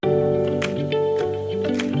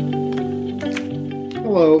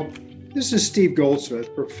Hello, this is Steve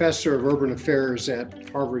Goldsmith, Professor of Urban Affairs at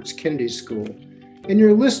Harvard's Kennedy School, and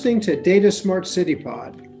you're listening to Data Smart City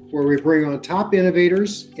Pod, where we bring on top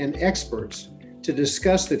innovators and experts to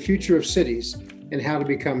discuss the future of cities and how to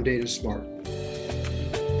become data smart.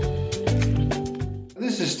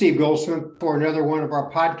 This is Steve Goldsmith for another one of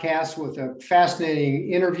our podcasts with a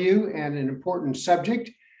fascinating interview and an important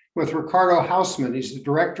subject with Ricardo Hausmann. He's the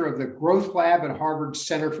director of the Growth Lab at Harvard's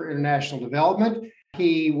Center for International Development.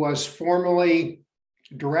 He was formerly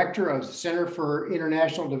director of the Center for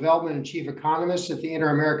International Development and chief economist at the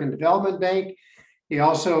Inter-American Development Bank. He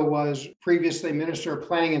also was previously Minister of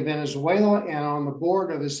Planning in Venezuela and on the board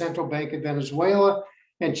of the Central Bank of Venezuela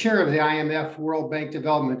and chair of the IMF World Bank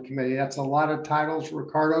Development Committee. That's a lot of titles.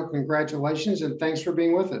 Ricardo, congratulations, and thanks for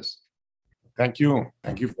being with us. Thank you.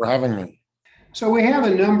 Thank you for having me. So we have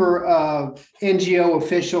a number of NGO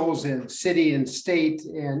officials and city and state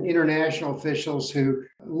and international officials who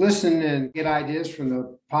listen and get ideas from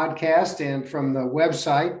the podcast and from the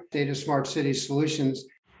website, Data Smart City Solutions.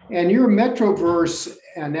 And your Metroverse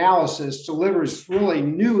analysis delivers really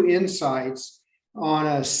new insights on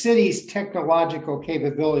a city's technological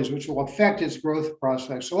capabilities, which will affect its growth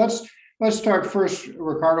prospects. So let's start first,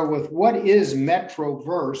 Ricardo, with what is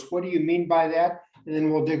Metroverse? What do you mean by that? And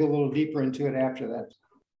then we'll dig a little deeper into it after that.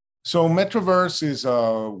 So Metroverse is a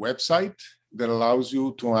website that allows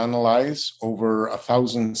you to analyze over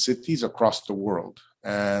 1,000 cities across the world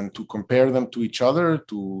and to compare them to each other,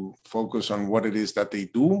 to focus on what it is that they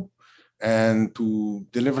do, and to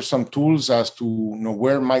deliver some tools as to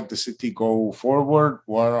where might the city go forward,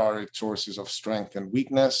 what are its sources of strength and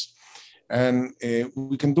weakness. And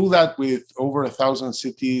we can do that with over 1,000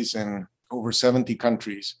 cities in over 70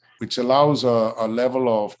 countries, which allows a level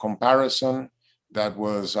of comparison that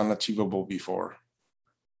was unachievable before.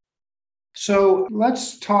 So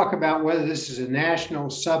let's talk about whether this is a national,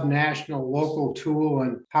 subnational, local tool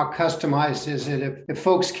and how customized is it. If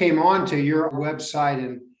folks came onto your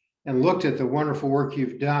website and looked at the wonderful work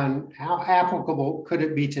you've done, how applicable could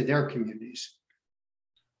it be to their communities?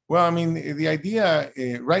 Well, I mean, the idea,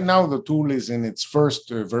 right now the tool is in its first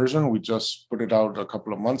version. We just put it out a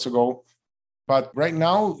couple of months ago. But right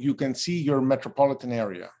now you can see your metropolitan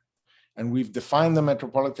area. And we've defined the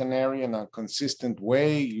metropolitan area in a consistent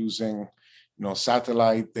way using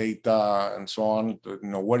satellite data and so on,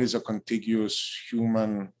 what is a contiguous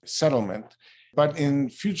human settlement. But in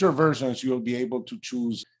future versions, you'll be able to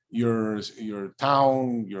choose your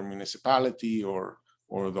town, your municipality, or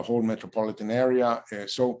the whole metropolitan area.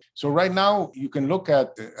 So right now, you can look at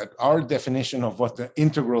our definition of what the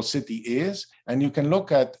integral city is, and you can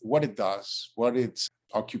look at what it does, what its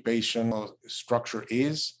occupational structure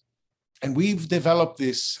is. And we've developed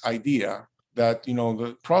this idea that,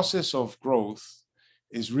 the process of growth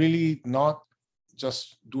is really not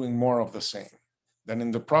just doing more of the same. That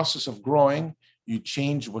in the process of growing, you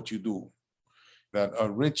change what you do. That a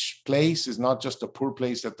rich place is not just a poor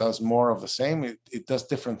place that does more of the same. It does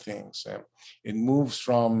different things. It moves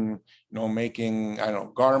from making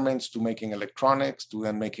garments to making electronics to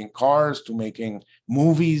then making cars to making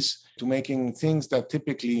movies to making things that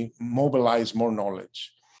typically mobilize more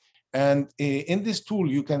knowledge. And in this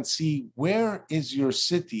tool, you can see where is your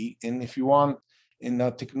city, and if you want, in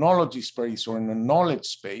a technology space or in a knowledge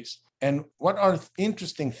space. And what are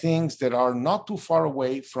interesting things that are not too far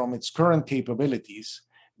away from its current capabilities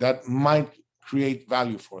that might create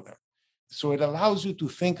value for them. So it allows you to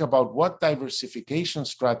think about what diversification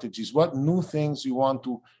strategies, what new things you want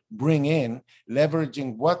to bring in,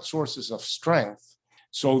 leveraging what sources of strength,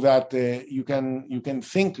 so that you can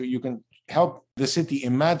help the city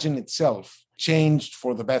imagine itself changed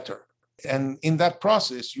for the better. And in that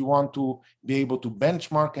process, you want to be able to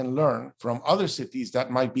benchmark and learn from other cities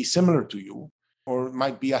that might be similar to you or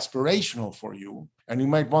might be aspirational for you. And you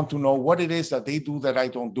might want to know what it is that they do that I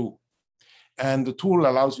don't do. And the tool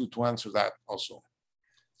allows you to answer that also.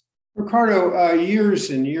 Ricardo,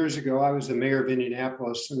 years and years ago, I was the mayor of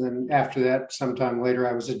Indianapolis. And then after that, sometime later,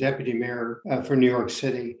 I was a deputy mayor for New York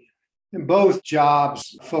City. And both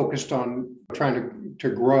jobs focused on trying to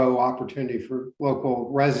grow opportunity for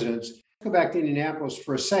local residents. Go back to Indianapolis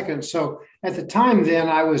for a second. So at the time then,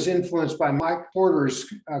 I was influenced by Mike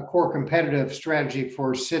Porter's core competitive strategy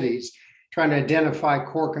for cities, trying to identify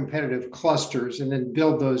core competitive clusters and then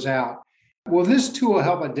build those out. Will this tool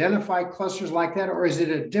help identify clusters like that, or is it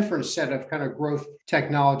a different set of kind of growth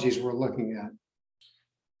technologies we're looking at?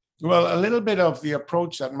 Well, a little bit of the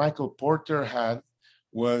approach that Michael Porter had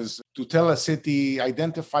was to tell a city,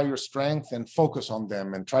 identify your strengths and focus on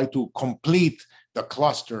them and try to complete the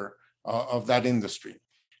cluster of that industry.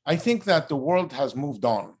 I think that the world has moved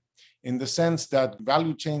on. in the sense that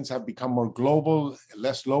value chains have become more global,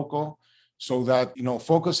 less local, so that,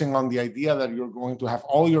 focusing on the idea that you're going to have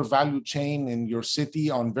all your value chain in your city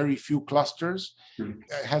on very few clusters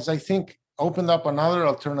has, I think, opened up another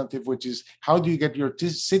alternative, which is how do you get your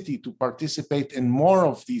city to participate in more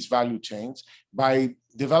of these value chains by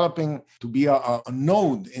developing to be a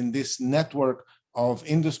node in this network of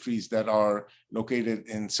industries that are located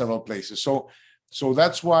in several places. So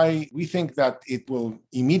that's why we think that it will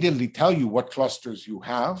immediately tell you what clusters you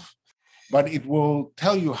have, but it will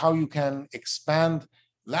tell you how you can expand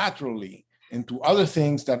laterally into other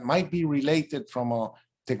things that might be related from a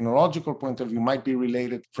technological point of view, might be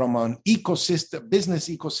related from an ecosystem, business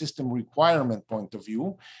ecosystem requirement point of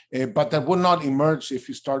view, but that would not emerge if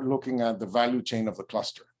you start looking at the value chain of the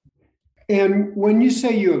cluster. And when you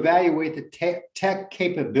say you evaluate the tech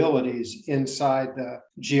capabilities inside the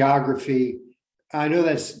geography, I know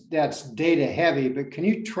that's data heavy, but can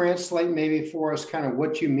you translate maybe for us kind of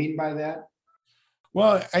what you mean by that?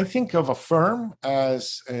 Well, I think of a firm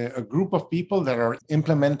as a group of people that are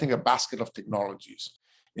implementing a basket of technologies.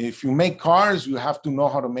 If you make cars, you have to know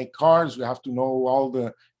how to make cars. You have to know all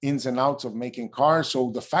the ins and outs of making cars. So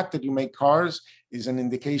the fact that you make cars is an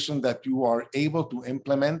indication that you are able to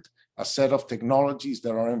implement a set of technologies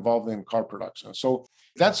that are involved in car production. So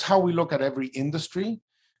that's how we look at every industry.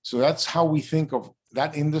 So that's how we think of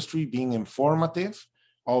that industry being informative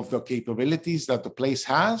of the capabilities that the place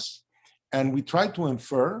has. And we try to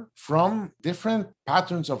infer from different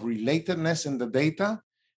patterns of relatedness in the data,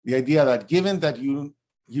 the idea that given that you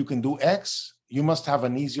can do X, you must have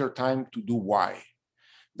an easier time to do Y.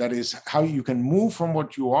 That is how you can move from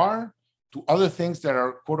what you are to other things that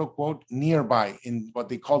are quote unquote nearby in what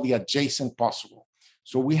they call the adjacent possible.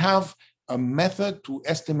 So we have a method to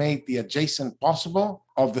estimate the adjacent possible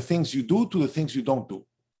of the things you do to the things you don't do.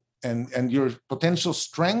 And your potential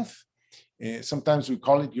strength, sometimes we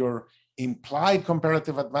call it your implied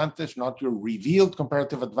comparative advantage, not your revealed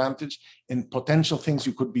comparative advantage in potential things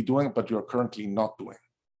you could be doing, but you're currently not doing.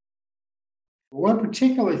 One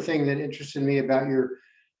particular thing that interested me about your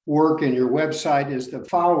work and your website is the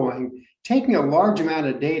following. Taking a large amount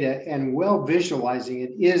of data and well visualizing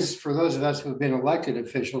it is, for those of us who've been elected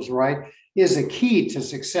officials, right, is a key to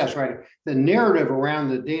success, right? The narrative around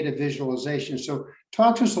the data visualization. So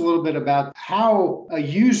talk to us a little bit about how a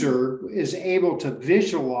user is able to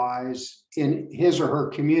visualize in his or her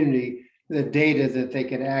community the data that they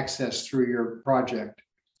can access through your project.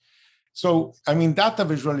 So, data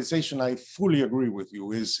visualization, I fully agree with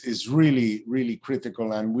you, is really, really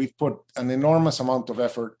critical. And we've put an enormous amount of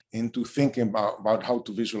effort into thinking about how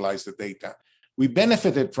to visualize the data. We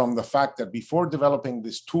benefited from the fact that before developing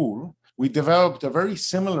this tool, we developed a very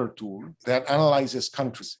similar tool that analyzes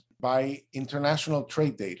countries by international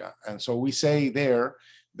trade data. And so we say there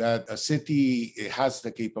that a city has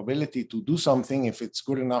the capability to do something if it's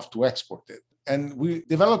good enough to export it. And we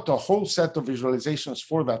developed a whole set of visualizations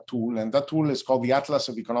for that tool. And that tool is called the Atlas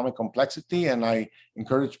of Economic Complexity. And I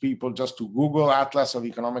encourage people just to Google Atlas of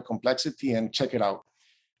Economic Complexity and check it out.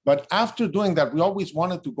 But after doing that, we always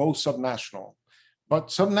wanted to go subnational, but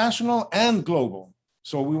subnational and global.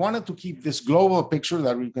 So we wanted to keep this global picture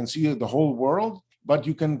that we can see the whole world, but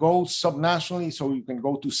you can go subnationally, so you can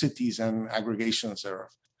go to cities and aggregations there.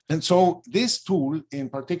 And so this tool in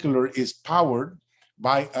particular is powered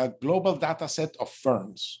by a global data set of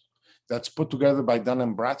firms that's put together by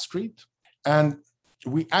Dun & Bradstreet. And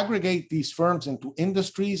we aggregate these firms into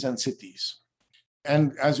industries and cities.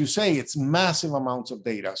 And as you say, it's massive amounts of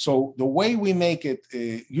data. So the way we make it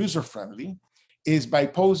user-friendly is by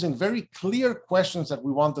posing very clear questions that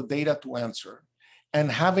we want the data to answer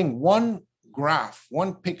and having one graph,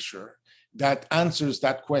 one picture that answers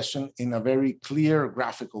that question in a very clear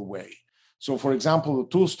graphical way. So for example, the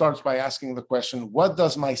tool starts by asking the question, what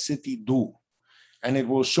does my city do? And it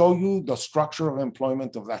will show you the structure of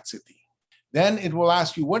employment of that city. Then it will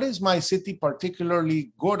ask you, what is my city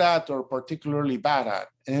particularly good at or particularly bad at?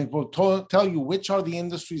 And it will tell you which are the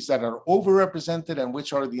industries that are overrepresented and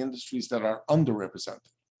which are the industries that are underrepresented.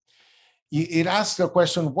 It asks the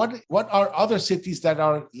question, what are other cities that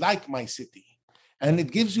are like my city? And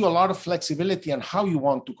it gives you a lot of flexibility on how you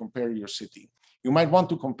want to compare your city. You might want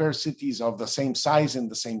to compare cities of the same size in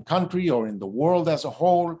the same country or in the world as a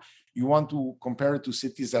whole. You want to compare it to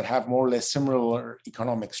cities that have more or less similar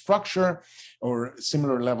economic structure or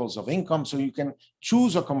similar levels of income. So you can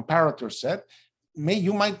choose a comparator set.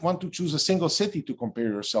 You might want to choose a single city to compare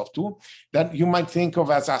yourself to that you might think of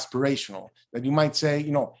as aspirational, that you might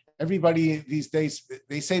say, everybody these days,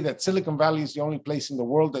 they say that Silicon Valley is the only place in the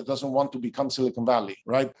world that doesn't want to become Silicon Valley,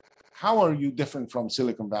 right? how are you different from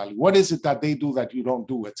Silicon Valley? What is it that they do that you don't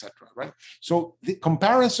do, et cetera, right? So the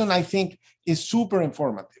comparison, I think, is super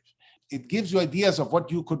informative. It gives you ideas of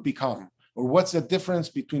what you could become, or what's the difference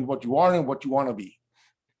between what you are and what you want to be.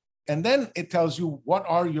 And then it tells you what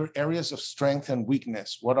are your areas of strength and weakness,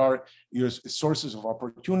 what are your sources of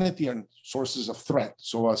opportunity and sources of threat.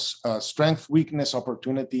 So a strength, weakness,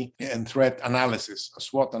 opportunity, and threat analysis, a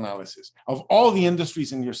SWOT analysis of all the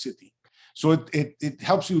industries in your city. So it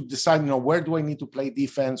helps you decide, where do I need to play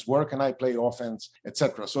defense, where can I play offense,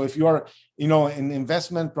 etc. So if you are, in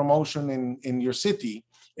investment promotion in your city,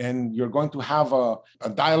 and you're going to have a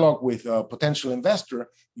dialogue with a potential investor,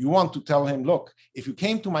 you want to tell him, look, if you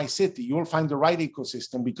came to my city, you'll find the right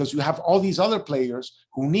ecosystem because you have all these other players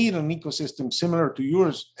who need an ecosystem similar to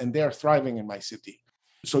yours, and they're thriving in my city.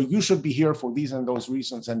 So you should be here for these and those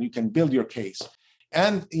reasons, and you can build your case.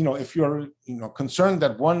 And, if you're, concerned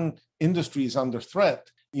that one industry is under threat,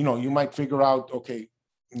 you might figure out, okay,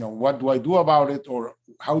 what do I do about it? Or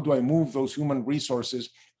how do I move those human resources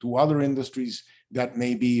to other industries that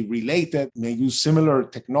may be related, may use similar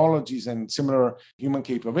technologies and similar human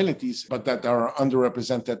capabilities, but that are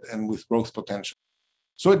underrepresented and with growth potential.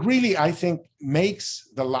 So it really, I think, makes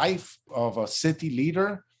the life of a city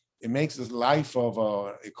leader, it makes the life of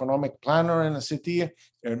an economic planner in a city,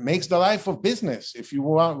 it makes the life of business. If you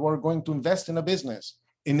were going to invest in a business,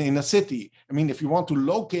 in a city, if you want to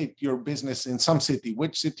locate your business in some city,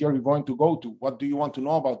 which city are you going to go to? What do you want to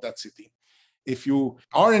know about that city? If you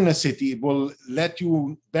are in a city, it will let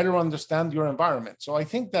you better understand your environment. So I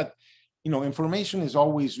think that, information is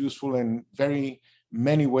always useful in very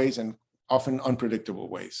many ways and often unpredictable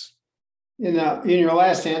ways. In your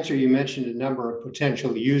last answer, you mentioned a number of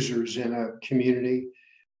potential users in a community.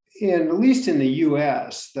 At least in the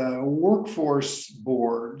US, the workforce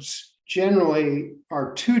boards generally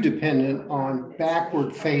are too dependent on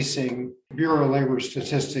backward-facing Bureau of Labor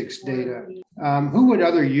Statistics data. Who would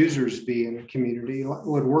other users be in a community?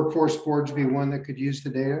 Would workforce boards be one that could use the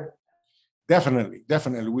data?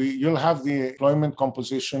 Definitely. You'll have the employment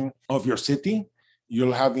composition of your city.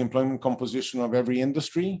 You'll have the employment composition of every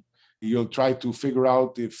industry. You'll try to figure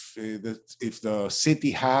out if the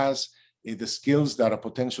city has the skills that a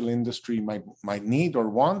potential industry might need or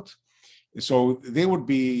want. So they would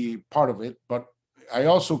be part of it. But I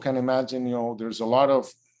also can imagine, there's a lot of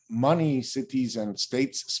money cities and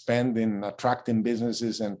states spend in attracting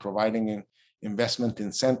businesses and providing investment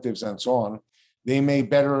incentives and so on. They may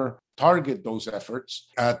better target those efforts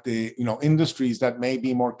at the industries that may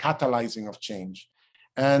be more catalyzing of change.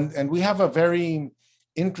 And we have a very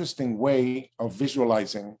interesting way of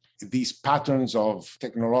visualizing these patterns of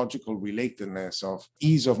technological relatedness, of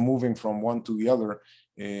ease of moving from one to the other,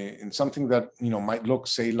 in something that might look,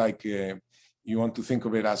 say, like you want to think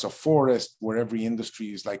of it as a forest where every industry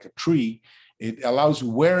is like a tree. It allows you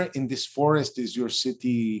where in this forest is your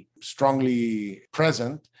city strongly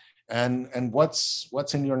present, and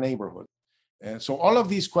what's in your neighborhood. And so all of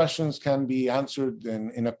these questions can be answered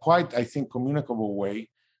in a quite, I think, communicable way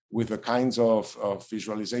with the kinds of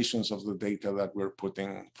visualizations of the data that we're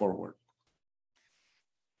putting forward.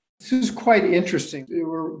 This is quite interesting.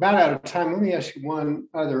 We're about out of time. Let me ask you one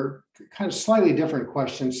other kind of slightly different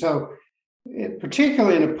question. So,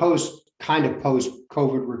 particularly in a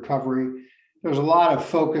post-COVID recovery, there's a lot of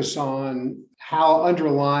focus on how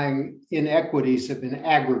underlying inequities have been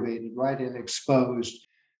aggravated, right, and exposed.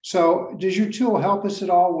 So, does your tool help us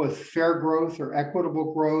at all with fair growth or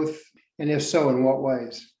equitable growth? And if so, in what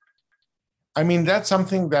ways? That's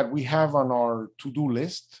something that we have on our to-do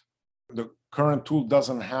list. The current tool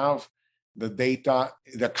doesn't have the data,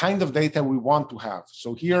 the kind of data we want to have.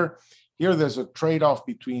 So here there's a trade-off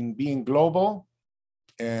between being global,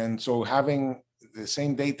 and so having the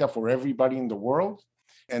same data for everybody in the world,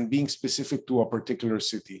 and being specific to a particular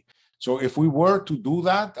city. So if we were to do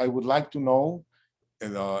that, I would like to know,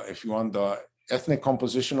 if you want, the ethnic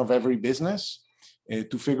composition of every business,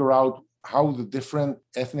 to figure out how the different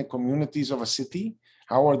ethnic communities of a city,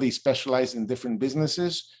 how are they specialized in different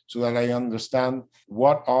businesses, so that I understand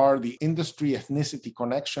what are the industry ethnicity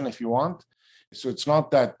connection, if you want. So it's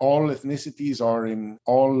not that all ethnicities are in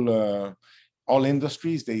all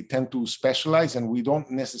industries. They tend to specialize, and we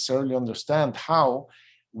don't necessarily understand how,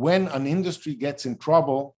 when an industry gets in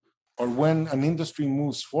trouble or when an industry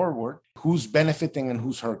moves forward, who's benefiting and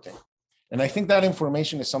who's hurting. And I think that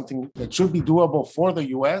information is something that should be doable for the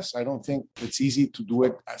US. I don't think it's easy to do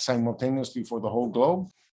it simultaneously for the whole globe.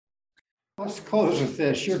 Let's close with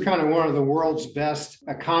this. You're kind of one of the world's best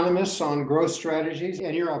economists on growth strategies,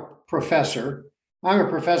 and you're a professor. I'm a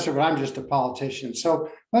professor, but I'm just a politician. So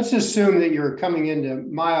let's assume that you're coming into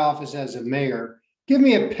my office as a mayor, Give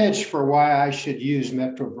me a pitch for why I should use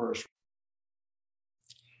Metroverse.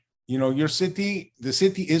 You know, your city, the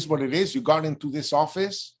city is what it is. You got into this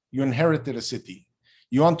office, you inherited a city.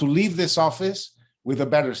 You want to leave this office with a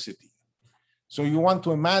better city. So you want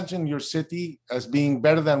to imagine your city as being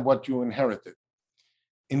better than what you inherited.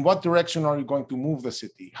 In what direction are you going to move the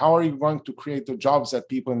city? How are you going to create the jobs that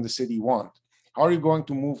people in the city want? How are you going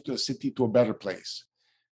to move the city to a better place?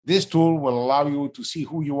 This tool will allow you to see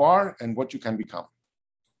who you are and what you can become.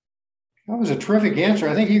 That was a terrific answer.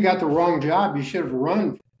 I think you got the wrong job. You should have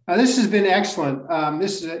run. This has been excellent.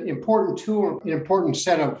 This is an important tool, an important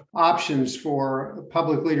set of options for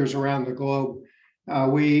public leaders around the globe.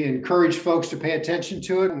 We encourage folks to pay attention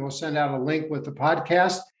to it, and we'll send out a link with the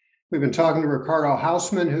podcast. We've been talking to Ricardo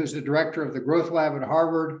Hausmann, who's the director of the Growth Lab at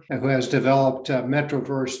Harvard, and who has developed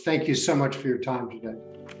Metroverse. Thank you so much for your time today.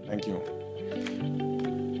 Thank you.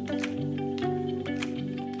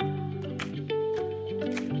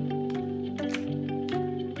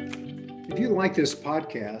 If you like this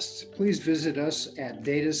podcast, please visit us at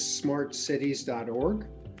datasmartcities.org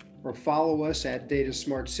or follow us at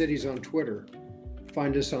DataSmartCities on Twitter.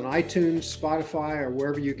 Find us on iTunes, Spotify, or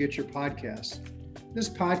wherever you get your podcasts. This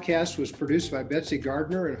podcast was produced by Betsy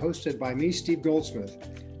Gardner and hosted by me, Steve Goldsmith.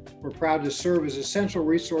 We're proud to serve as a central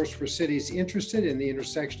resource for cities interested in the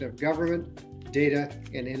intersection of government, data,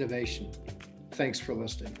 and innovation. Thanks for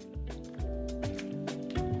listening.